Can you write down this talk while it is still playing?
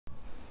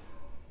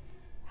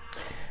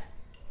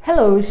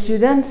Hello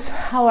students,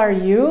 how are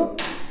you?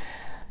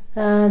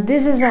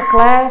 This is a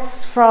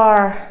class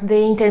for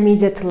the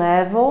intermediate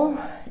level,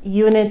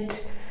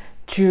 Unit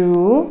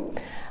 2,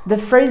 the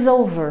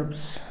phrasal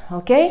verbs,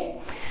 okay?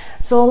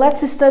 So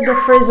let's study the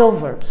phrasal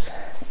verbs.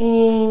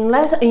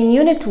 In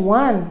Unit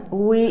 1,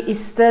 we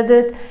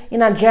studied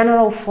in a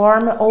general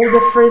form all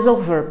the phrasal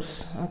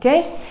verbs,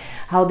 okay?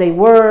 How they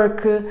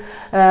work,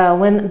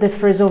 when the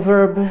phrasal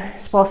verb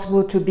is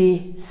possible to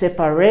be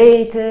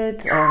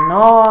separated or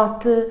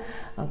not,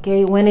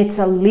 okay, when it's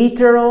a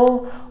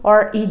literal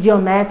or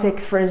idiomatic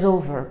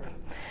phrasal verb.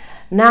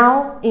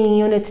 Now, in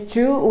Unit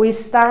 2, we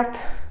start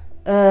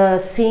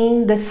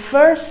seeing the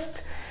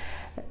first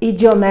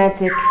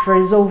idiomatic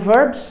phrasal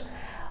verbs.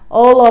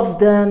 All of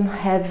them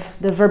have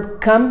the verb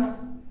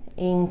come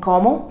in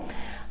common,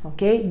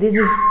 okay? This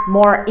is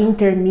more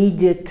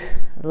intermediate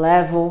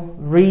level,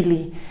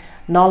 really,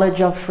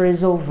 knowledge of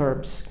phrasal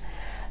verbs.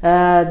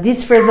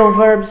 These phrasal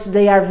verbs,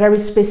 they are very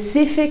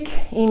specific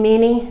in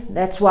meaning.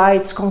 That's why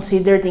it's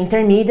considered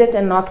intermediate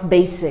and not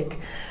basic.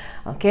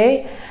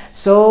 Okay,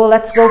 so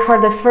let's go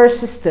for the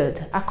first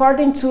study.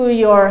 According to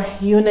your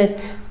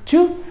Unit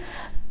 2,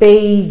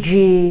 page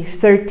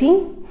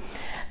 13,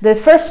 the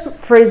first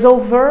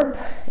phrasal verb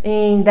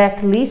in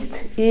that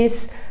list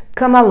is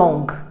come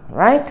along,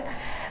 right?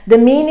 The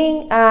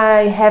meaning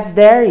I have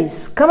there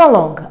is come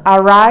along,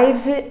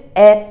 arrive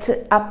at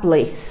a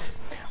place.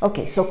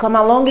 Okay, so come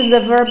along is the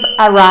verb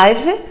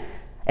arrive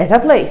at a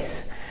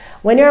place.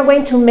 When you're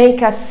going to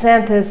make a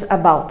sentence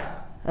about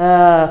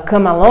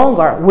come along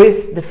or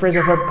with the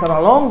phrasal verb come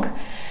along,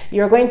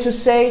 you're going to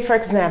say, for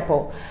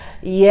example,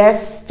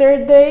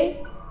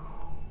 yesterday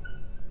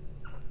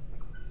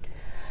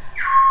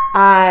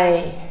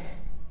I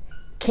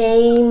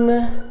came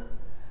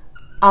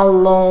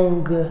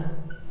along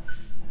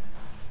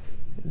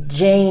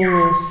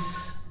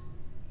Jane's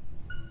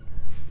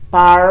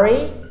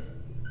party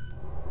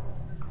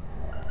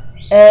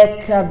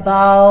at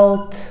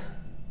about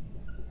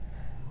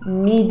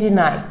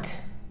midnight.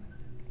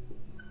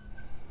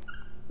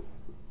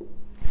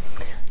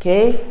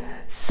 Okay,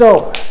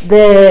 so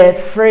the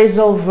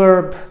phrasal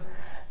verb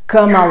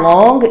come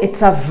along,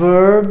 it's a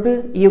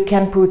verb. You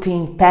can put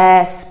in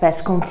past,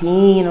 past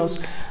continuous.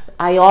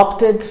 I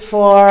opted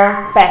for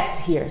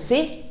past here,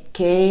 see?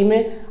 Came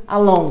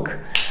along.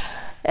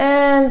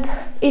 And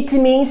it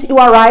means you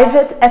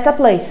arrived at a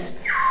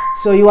place.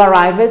 So you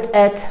arrived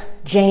at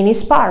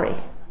Jane's party.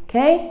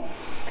 Okay,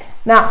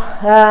 now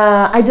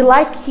I'd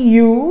like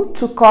you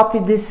to copy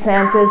this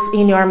sentence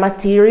in your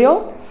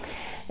material,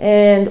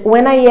 and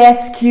when I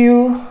ask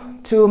you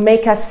to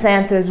make a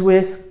sentence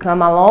with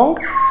come along,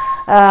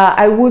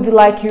 I would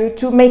like you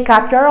to make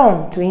up your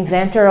own, to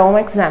invent your own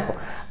example,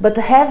 but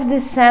have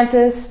this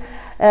sentence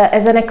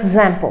as an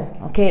example,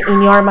 okay,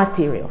 in your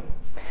material.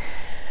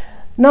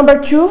 Number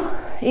 2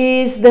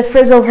 is the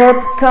phrasal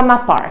verb come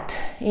apart.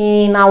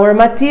 In our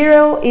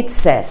material it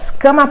says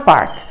come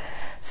apart,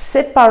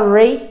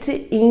 separate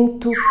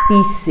into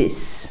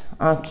pieces.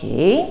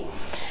 Okay,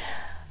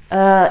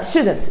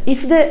 students,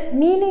 if the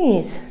meaning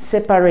is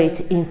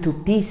separate into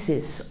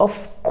pieces,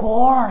 of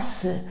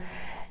course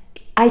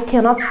I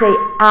cannot say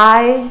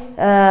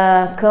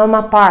I come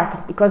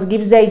apart, because it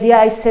gives the idea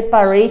I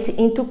separate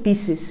into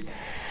pieces.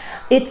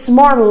 It's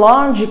more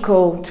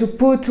logical to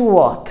put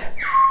what?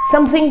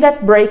 Something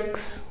that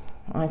breaks,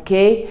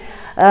 okay?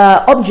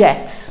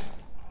 Objects,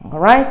 all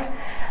right?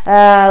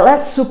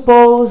 Let's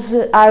suppose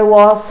I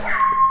was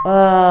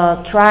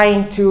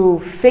trying to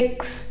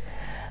fix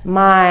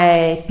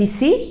my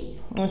PC,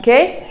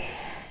 okay?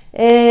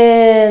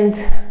 And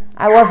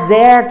I was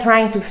there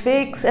trying to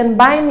fix, and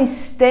by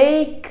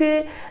mistake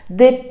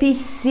the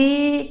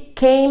PC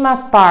came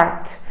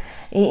apart.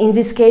 In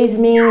this case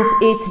means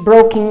it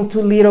broke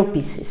into little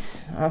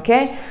pieces,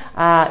 okay?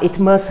 It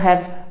must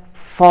have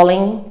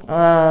fallen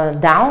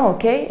down,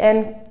 okay,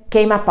 and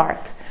came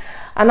apart.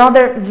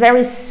 Another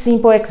very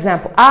simple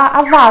example,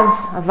 a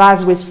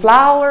vase with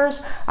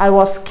flowers. I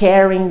was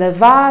carrying the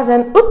vase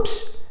and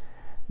oops,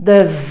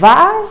 the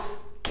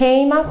vase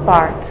came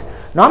apart.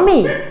 Not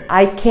me,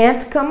 I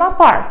can't come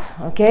apart,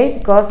 okay,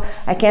 because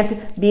I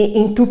can't be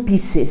in two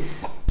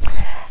pieces.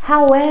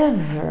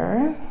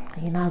 However,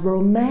 in a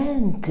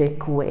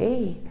romantic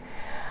way,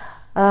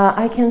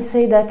 I can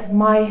say that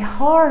my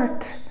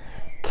heart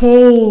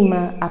came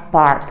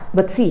apart.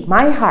 But see,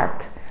 my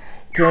heart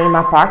came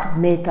apart,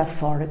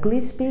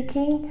 metaphorically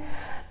speaking,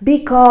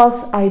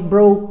 because I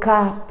broke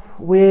up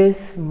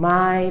with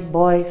my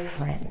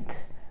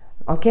boyfriend.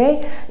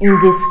 Okay, in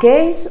this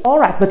case, all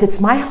right, but it's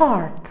my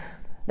heart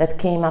that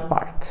came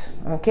apart.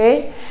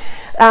 Okay,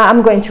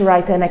 I'm going to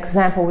write an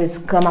example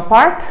with come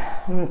apart.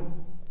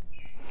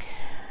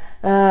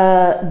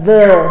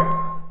 The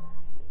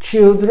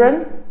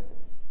children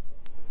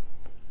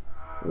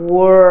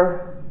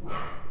were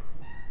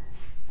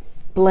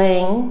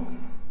playing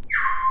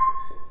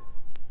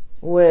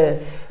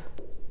with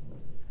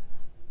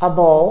a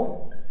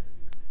ball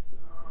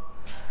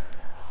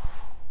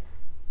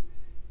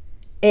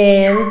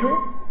and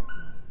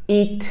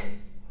it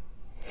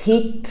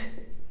hit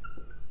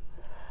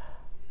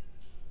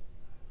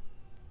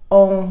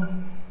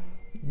on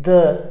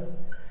the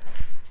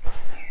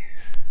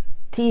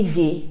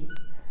TV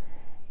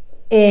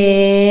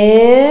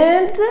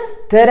and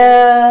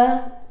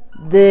ta-da,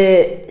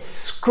 the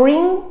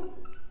screen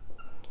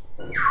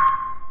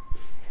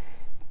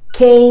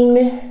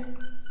came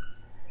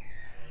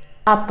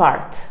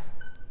apart.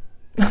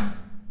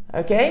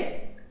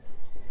 Okay?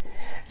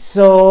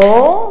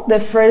 So the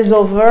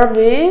phrasal verb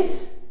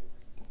is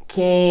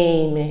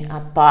came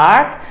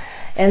apart,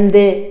 and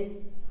the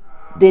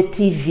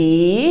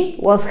TV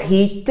was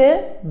hit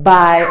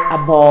by a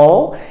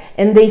ball,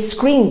 and the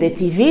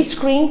TV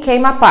screen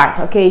came apart.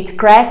 Okay, it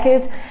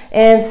cracked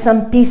and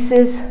some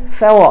pieces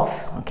fell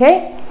off.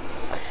 Okay,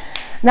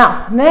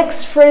 now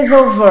next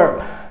phrasal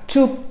verb,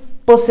 two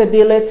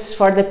possibilities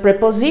for the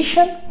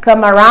preposition,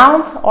 come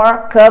around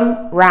or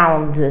come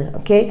round.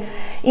 Okay,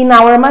 in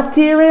our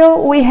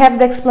material we have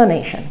the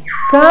explanation,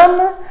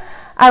 come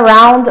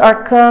around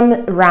or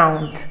come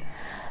round,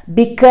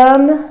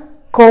 become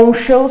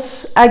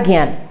conscious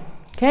again.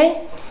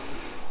 Okay,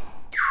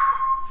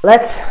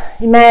 let's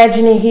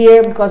imagine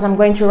here, because I'm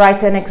going to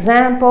write an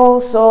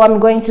example, so I'm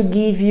going to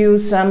give you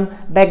some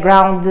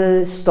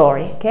background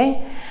story.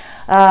 Okay,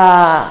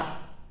 a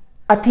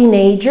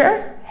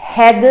teenager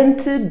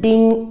hadn't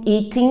been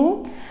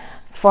eating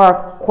for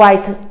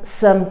quite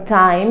some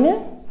time,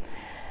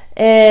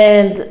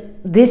 and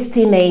this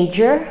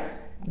teenager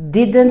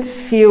didn't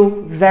feel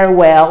very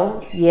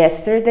well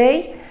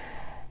yesterday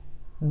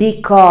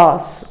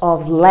because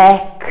of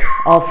lack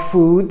of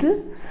food.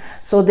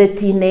 So the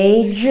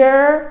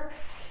teenager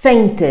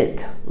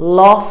fainted,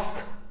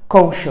 lost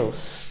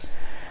conscious.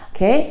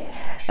 Okay,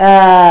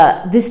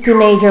 this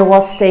teenager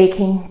was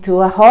taken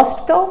to a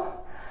hospital.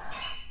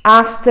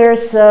 After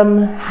some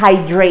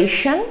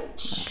hydration,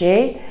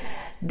 okay,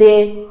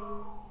 the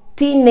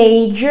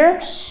teenager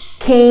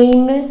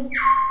came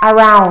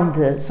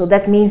around. So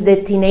that means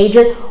the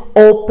teenager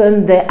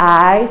opened the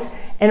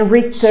eyes and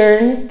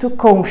returned to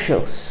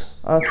conscious.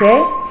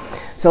 Okay,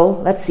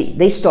 so let's see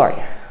the story.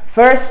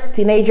 First,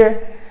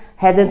 teenager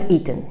hadn't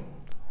eaten.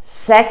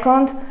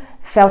 Second,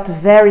 felt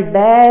very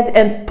bad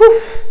and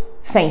poof,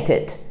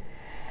 fainted.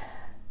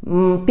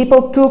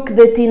 People took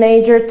the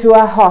teenager to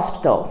a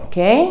hospital.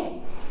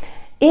 Okay,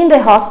 in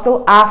the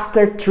hospital,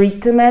 after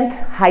treatment,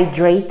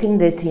 hydrating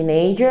the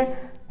teenager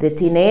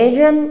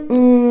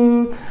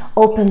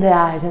opened the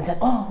eyes and said,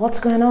 oh, what's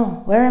going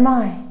on? Where am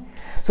I?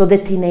 So the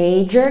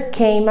teenager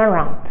came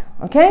around.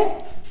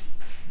 Okay,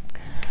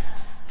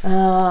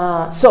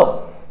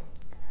 so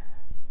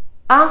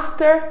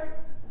after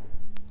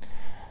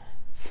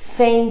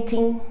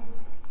fainting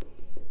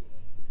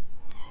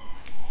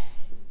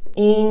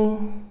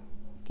in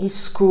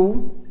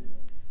school,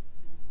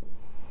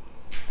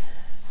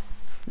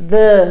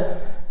 the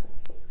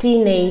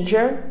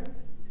teenager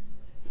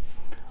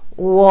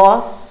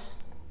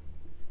was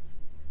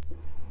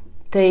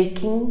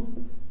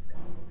taken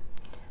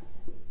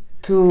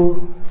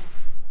to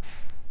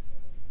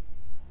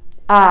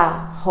a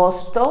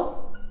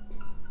hospital,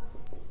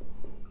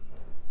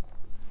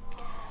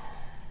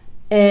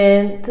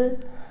 and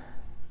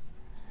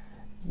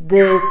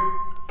the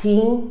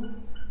teen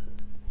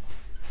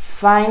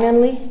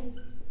finally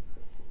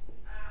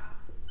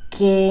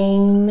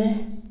came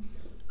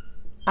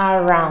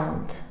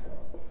around.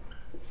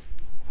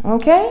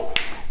 Okay,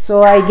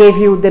 so I gave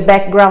you the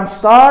background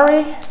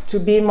story to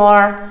be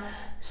more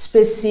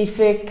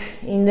specific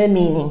in the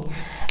meaning.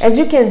 As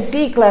you can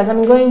see, class,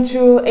 I'm going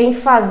to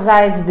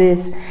emphasize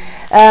this.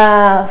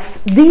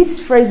 These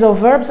phrasal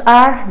verbs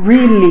are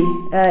really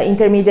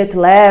intermediate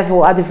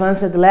level,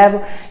 advanced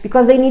level,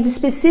 because they need a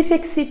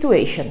specific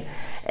situation.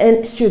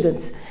 And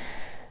students,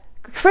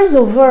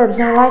 phrasal verbs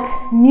are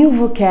like new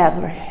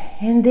vocabulary,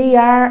 and they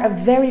are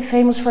very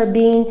famous for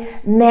being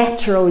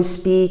natural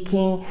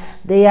speaking.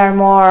 They are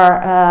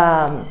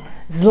more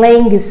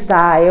slang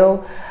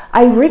style.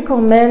 I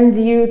recommend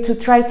you to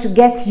try to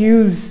get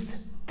used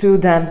to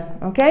them,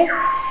 okay?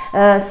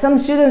 Some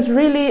students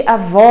really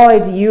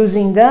avoid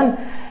using them.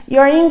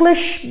 Your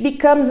English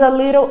becomes a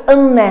little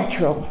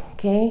unnatural,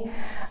 okay?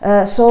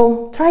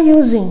 So try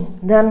using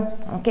them,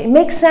 okay?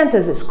 Make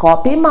sentences,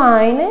 copy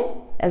mine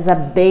as a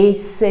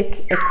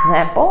basic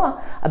example,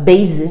 a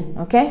base,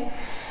 okay?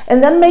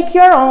 And then make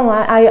your own.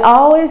 I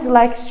always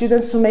like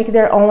students to make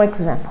their own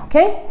example,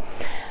 okay?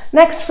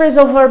 Next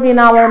phrasal verb in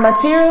our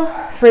material,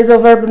 phrasal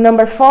verb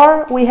number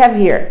 4, we have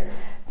here,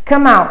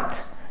 come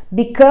out,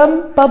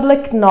 become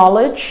public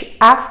knowledge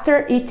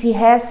after it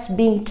has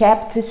been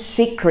kept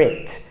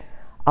secret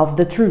of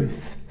the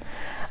truth,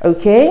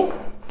 okay?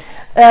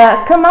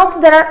 Come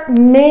out, there are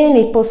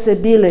many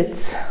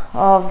possibilities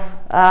of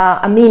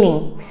a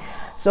meaning.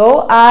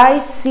 So I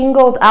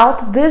singled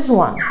out this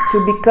one,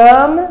 to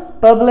become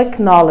public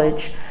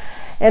knowledge.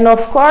 And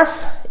of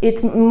course,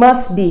 it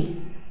must be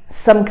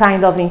some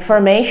kind of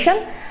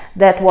information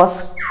that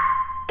was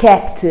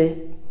kept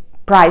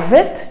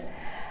private,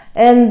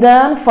 and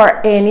then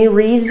for any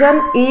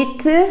reason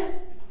it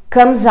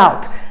comes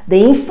out.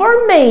 The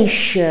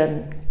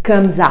information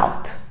comes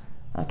out,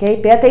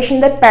 Okay, pay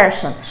attention to the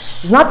person.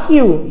 It's not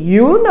you.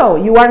 You know,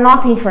 you are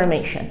not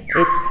information.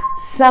 It's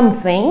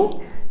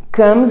something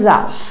comes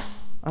out.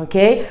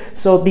 Okay,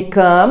 so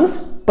becomes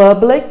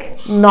public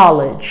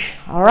knowledge.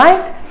 All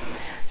right.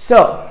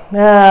 So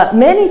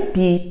many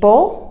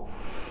people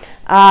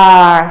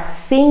are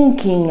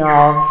thinking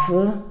of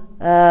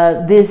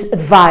this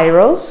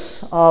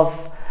virus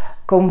of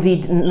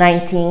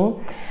COVID-19,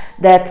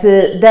 that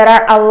there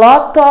are a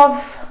lot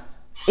of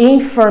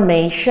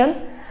information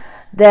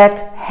that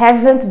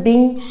hasn't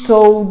been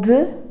told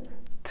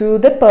to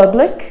the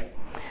public,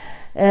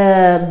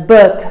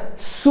 but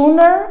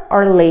sooner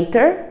or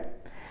later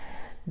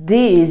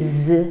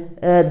this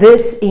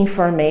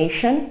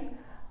information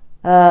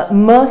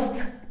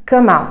must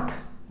come out.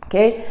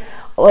 Okay,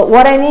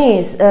 what I mean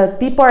is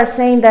people are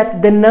saying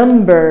that the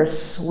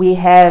numbers we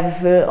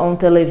have on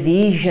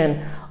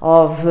television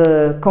of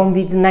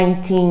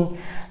COVID-19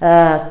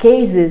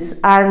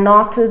 cases are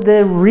not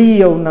the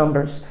real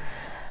numbers.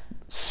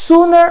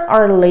 Sooner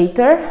or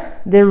later,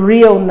 the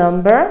real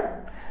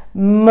number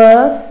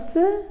must,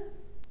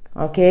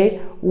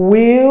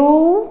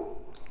 will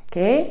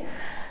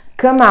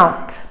come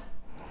out,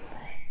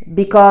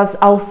 because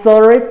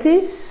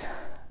authorities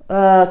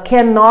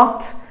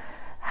cannot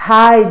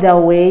hide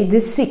away the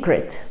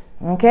secret,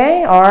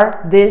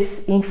 or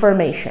this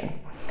information.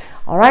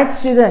 All right,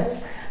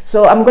 students.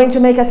 So I'm going to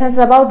make a sentence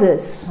about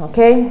this.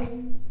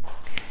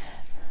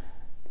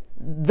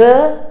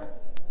 The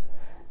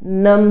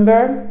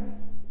number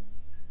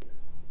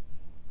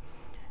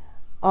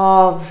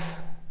of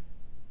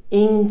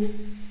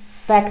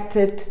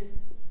infected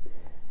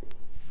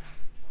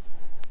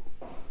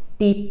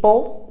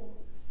people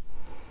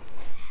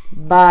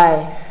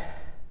by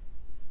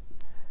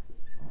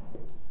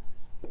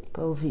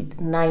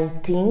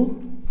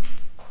COVID-19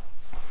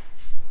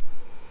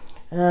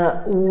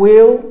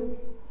 will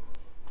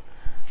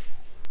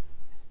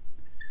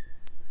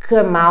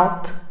come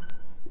out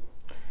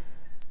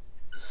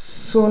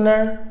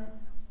sooner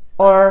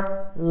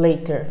or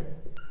later.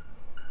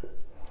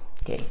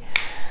 Okay,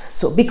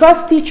 so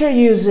because teacher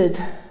used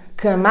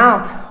come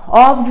out,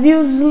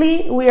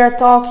 obviously we are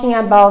talking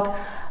about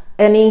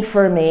an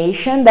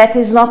information that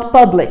is not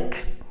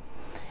public,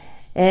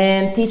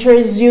 and teacher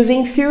is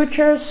using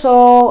future,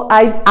 so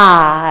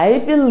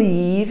I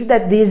believe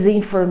that this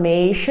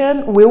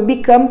information will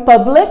become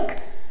public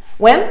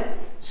when?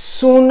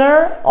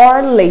 Sooner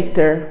or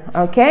later.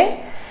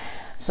 Okay,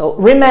 so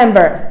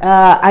remember,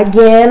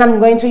 again, I'm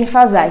going to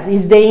emphasize,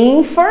 is the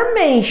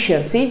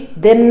information, see,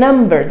 the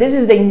number, this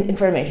is the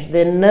information,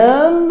 the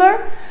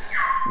number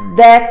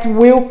that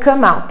will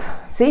come out.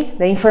 See,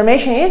 the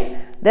information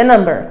is the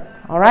number,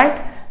 all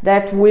right,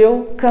 that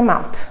will come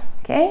out.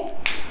 Okay,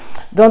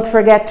 don't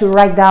forget to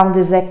write down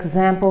these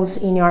examples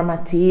in your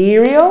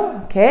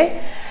material.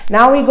 Okay,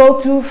 now we go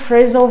to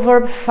phrasal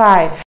verb 5.